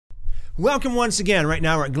Welcome once again. Right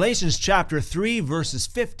now we're at Galatians chapter 3, verses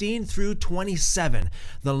 15 through 27.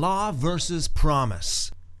 The law versus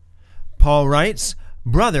promise. Paul writes,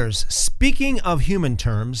 "Brothers, speaking of human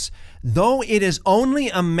terms, though it is only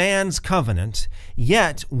a man's covenant,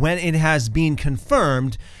 yet when it has been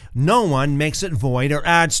confirmed, no one makes it void or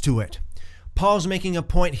adds to it." Paul's making a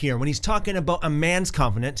point here. When he's talking about a man's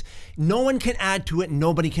covenant, no one can add to it,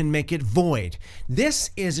 nobody can make it void. This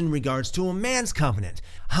is in regards to a man's covenant.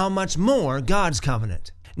 How much more God's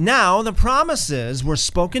covenant? Now, the promises were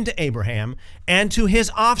spoken to Abraham and to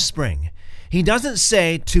his offspring. He doesn't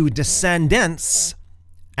say to descendants,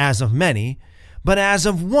 as of many, but as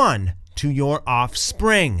of one, to your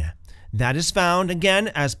offspring. That is found, again,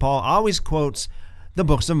 as Paul always quotes, the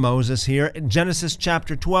books of Moses here. Genesis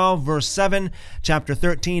chapter 12, verse 7, chapter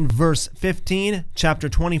 13, verse 15, chapter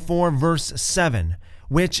 24, verse 7,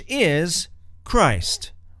 which is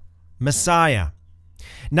Christ, Messiah.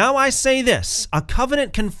 Now I say this, a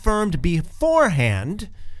covenant confirmed beforehand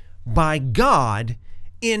by God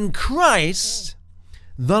in Christ,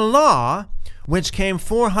 the law, which came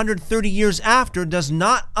 430 years after, does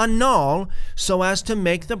not annul so as to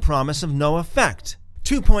make the promise of no effect.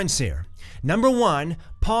 2 points here. Number one,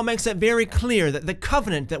 Paul makes it very clear that the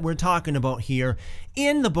covenant that we're talking about here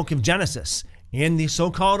in the book of Genesis, in the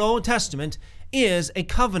so-called Old Testament, is a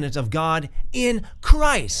covenant of God in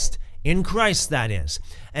Christ. In Christ, that is.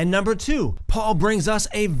 And number two, Paul brings us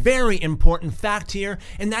a very important fact here,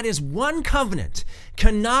 and that is one covenant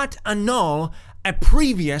cannot annul a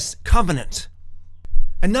previous covenant.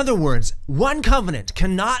 In other words, one covenant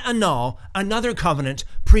cannot annul another covenant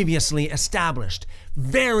previously established.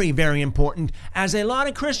 Very, very important, as a lot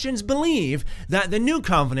of Christians believe that the new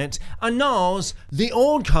covenant annuls the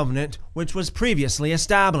old covenant which was previously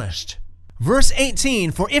established. Verse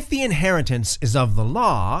 18, "For if the inheritance is of the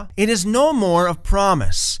law, it is no more of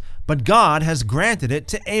promise, but God has granted it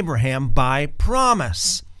to Abraham by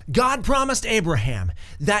promise." God promised Abraham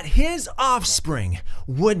that his offspring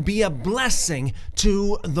would be a blessing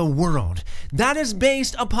to the world. That is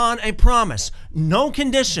based upon a promise, no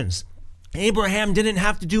conditions. Abraham didn't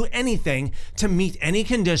have to do anything to meet any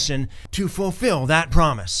condition to fulfill that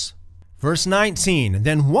promise. Verse 19,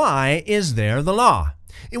 "Then why is there the law?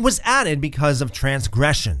 It was added because of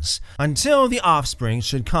transgressions, until the offspring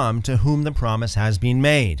should come to whom the promise has been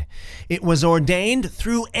made. It was ordained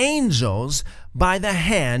through angels by the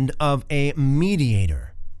hand of a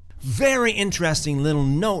mediator." Very interesting little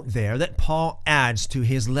note there that Paul adds to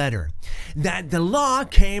his letter, that the law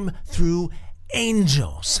came through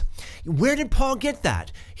angels. Where did Paul get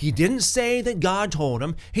that? He didn't say that God told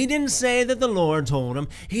him. He didn't say that the Lord told him.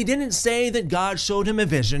 He didn't say that God showed him a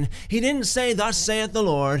vision. He didn't say, "Thus saith the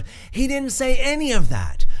Lord." He didn't say any of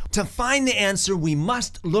that. To find the answer, we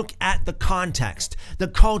must look at the context, the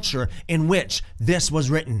culture in which this was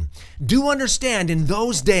written. Do understand, in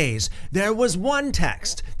those days, there was one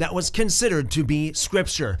text that was considered to be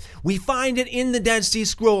Scripture. We find it in the Dead Sea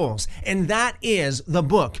Scrolls, and that is the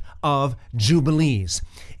book of Jubilees.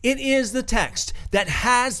 It is the text that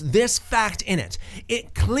has this fact in it.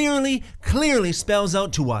 It clearly spells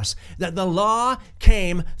out to us that the law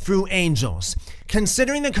came through angels.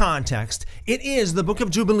 Considering the context, it is the book of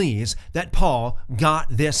Jubilees that Paul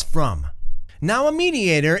got this from. Now, a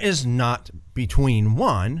mediator is not between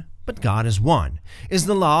one, but God is one. Is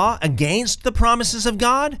the law against the promises of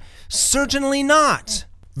God? Certainly not.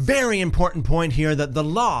 Very important point here, that the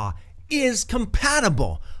law is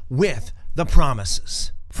compatible with the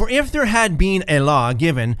promises. For if there had been a law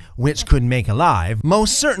given which could make alive,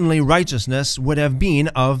 most certainly righteousness would have been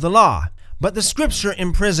of the law. But the Scripture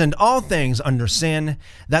imprisoned all things under sin,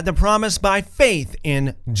 that the promise by faith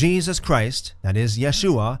in Jesus Christ, that is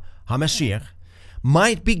Yeshua HaMashiach,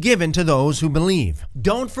 might be given to those who believe.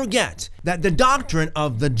 Don't forget that the doctrine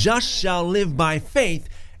of the just shall live by faith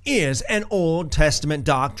is an Old Testament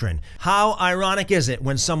doctrine. How ironic is it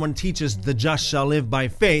when someone teaches the just shall live by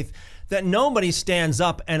faith that nobody stands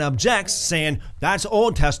up and objects, saying, "That's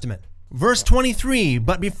Old Testament." Verse 23,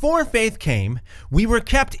 "But before faith came, we were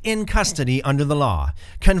kept in custody under the law,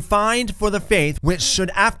 confined for the faith which should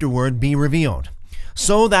afterward be revealed,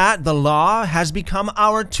 so that the law has become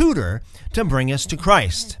our tutor to bring us to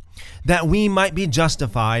Christ, that we might be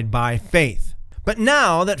justified by faith. But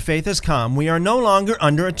now that faith has come, we are no longer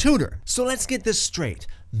under a tutor." So let's get this straight.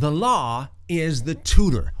 The law is the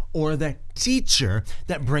tutor, or the teacher,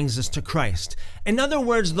 that brings us to Christ. In other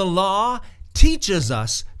words, the law teaches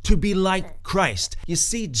us to be like Christ. You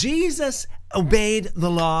see, Jesus obeyed the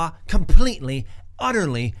law completely,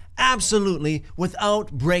 utterly, absolutely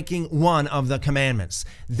without breaking one of the commandments.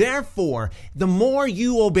 Therefore, the more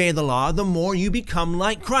you obey the law, the more you become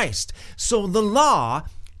like Christ. So the law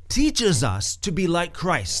teaches us to be like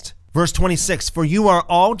Christ. Verse 26, for you are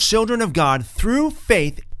all children of God through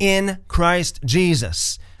faith in Christ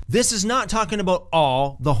Jesus. This is not talking about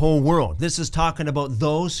all, the whole world. This is talking about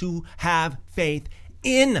those who have faith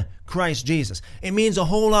in Christ Jesus. It means a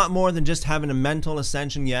whole lot more than just having a mental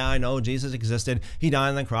ascension. Yeah, I know Jesus existed. He died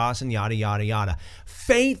on the cross and yada, yada, yada.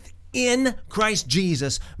 Faith in Christ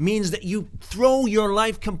Jesus means that you throw your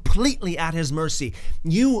life completely at his mercy.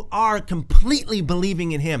 You are completely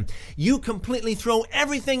believing in him. You completely throw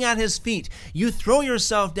everything at his feet. You throw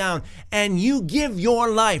yourself down and you give your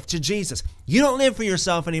life to Jesus. You don't live for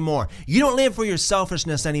yourself anymore. You don't live for your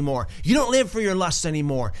selfishness anymore. You don't live for your lusts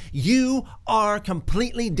anymore. You are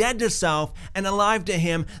completely dead to self and alive to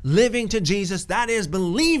him, living to Jesus. That is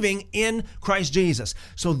believing in Christ Jesus.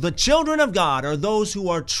 So the children of God are those who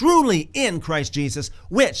are truly in Christ Jesus,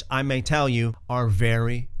 which I may tell you are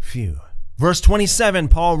very few. Verse 27,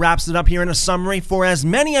 Paul wraps it up here in a summary. For as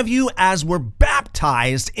many of you as were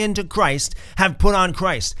baptized into Christ have put on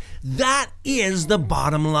Christ. That is the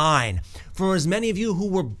bottom line. For as many of you who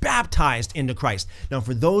were baptized into Christ. Now,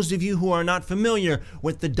 for those of you who are not familiar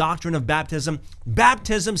with the doctrine of baptism,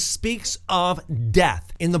 baptism speaks of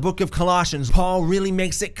death. In the book of Colossians, Paul really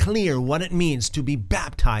makes it clear what it means to be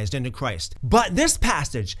baptized into Christ. But this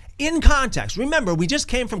passage, in context, remember, we just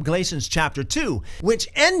came from Galatians chapter 2, which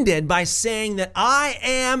ended by saying that I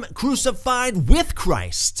am crucified with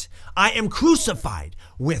Christ. I am crucified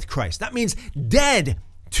with Christ. That means dead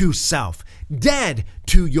to self, dead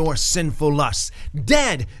to your sinful lusts,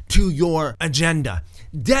 dead to your agenda,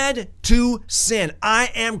 dead to sin. I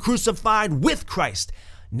am crucified with Christ.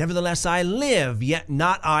 Nevertheless, I live, yet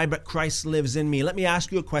not I, but Christ lives in me. Let me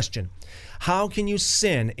ask you a question. How can you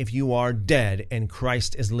sin if you are dead and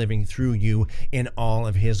Christ is living through you in all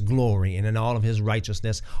of his glory and in all of his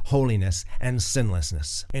righteousness, holiness, and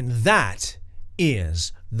sinlessness? And that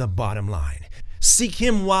is the bottom line. Seek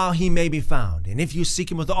him while he may be found. And if you seek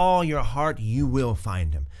him with all your heart, you will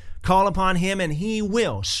find him. Call upon him and he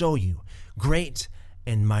will show you great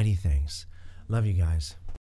and mighty things. Love you guys.